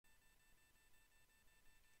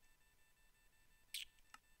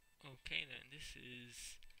Okay then, this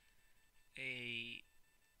is a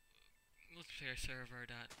multiplayer server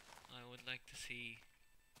that I would like to see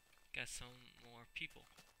get some more people.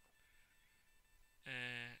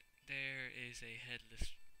 There is a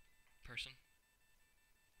headless person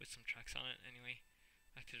with some tracks on it anyway.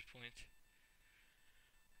 Back to the point.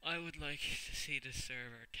 I would like to see this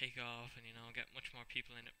server take off and get much more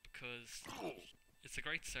people in it because it's a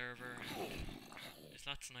great server and there's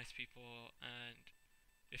lots of nice people, and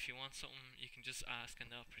if you want something you can just ask and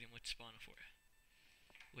they'll pretty much spawn it for you,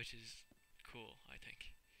 which is cool, I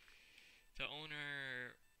think. The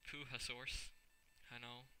owner, Puha Source, I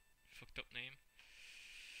know, fucked up name,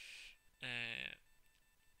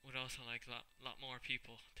 would also like a lot more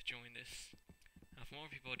people to join this. And if more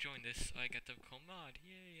people join this, I get to become mod.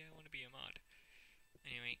 Yay, I want to be a mod.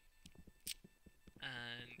 Anyway,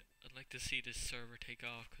 and I'd like to see this server take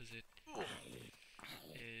off because it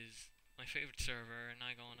is my favourite server, and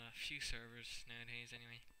I go on a few servers nowadays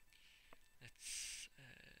anyway.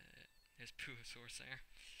 There's Puha Source there.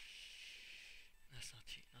 That's not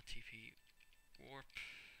TP. Warp.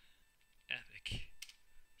 Epic.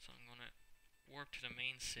 So I'm gonna warp to the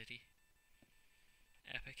main city.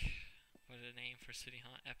 Epic. What a name for city,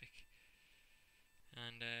 huh? Epic.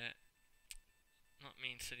 And, not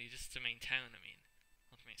main city, just the main town, I mean.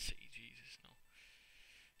 Not the main city, Jesus, no.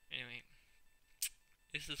 Anyway.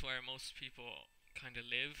 This is where most people kind of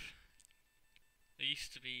live. It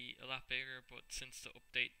used to be a lot bigger, but since the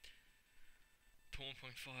update to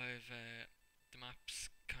 1.5, the map's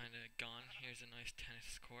kind of gone. Here's a nice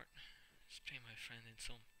tennis court. Just play my friend in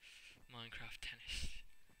some Minecraft tennis.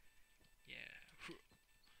 Yeah.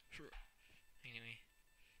 Anyway,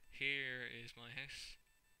 here is my house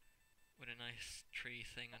with a nice tree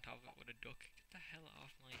thing on top of it with a duck. Get the hell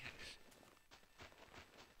off my house.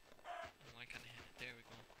 Oh, I can't hit it. There we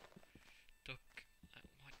go. Duck.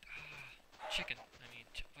 What? Chicken. I mean,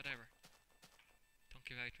 whatever. Don't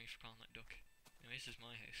give out to me for calling that duck. Anyway, this is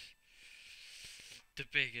my house. The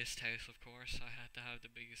biggest house, of course. I had to have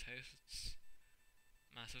the biggest house. It's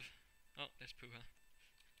massive. Oh, there's Puha.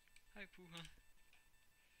 Hi, Puha.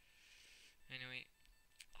 Anyway.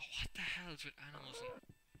 Oh, what the hell is with animals and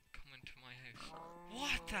coming to my house?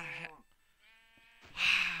 What the hell?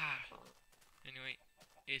 Anyway,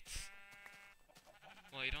 it's...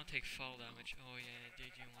 Well, you don't take fall damage. Oh yeah,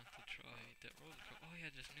 did you want to try the roller coaster? Oh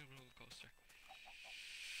yeah, there's a new roller coaster.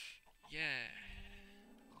 Yeah.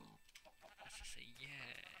 Let's just say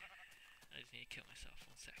yeah. I just need to kill myself.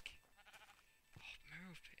 1 sec. Oh,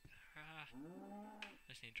 move it. I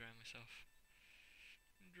just need to drown myself.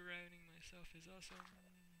 Drowning myself is awesome.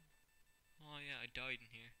 Oh yeah, I died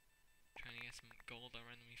in here. Trying to get some gold I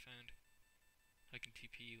randomly found. I can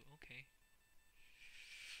TP you. Okay.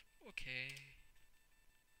 Okay.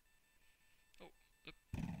 Oh, look.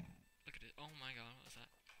 Look at it. Oh my god, what was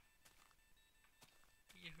that?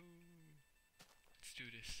 Yahoo! Let's do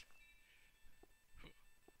this.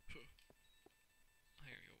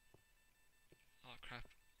 Here we go. Oh crap.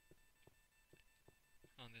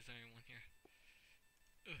 Oh, there's only one here.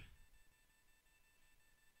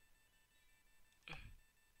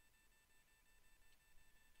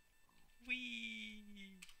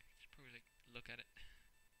 Whee! Should probably like look at it.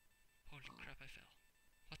 Holy crap, I fell.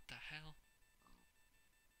 What the hell?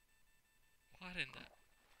 What in the...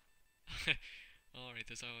 Alright,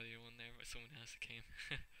 there's already one there, but someone else came.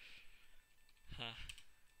 Ha.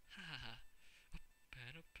 Ha ha ha. Up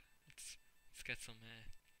and up. Let's get some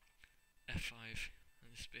F5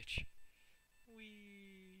 on this bitch.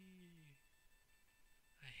 Whee!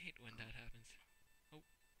 I hate when that happens. Oh.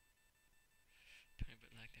 Tiny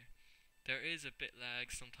bit lag there. There is a bit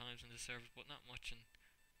lag sometimes in the server, but not much, and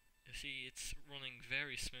you see it's running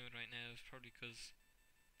very smooth right now. It's probably because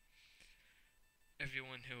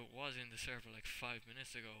everyone who was in the server like 5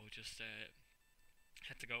 minutes ago just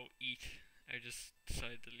had to go eat. I just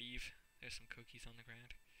decided to leave. There's some cookies on the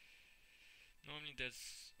ground. Normally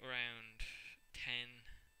there's around 10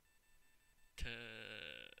 to,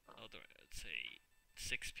 I'd say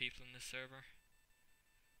 6 people in this server.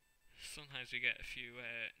 Sometimes we get a few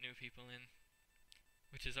new people in,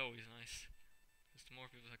 which is always nice. Because the more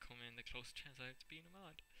people that come in, the closer chance I have to being a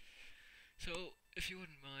mod. So, if you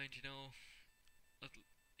wouldn't mind,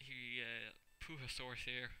 Puha Source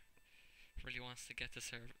here really wants to get the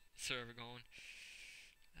server going.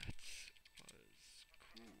 That was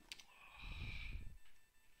cool.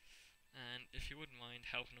 And if you wouldn't mind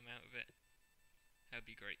helping him out a bit, that'd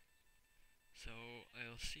be great. So,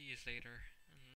 I'll see you later.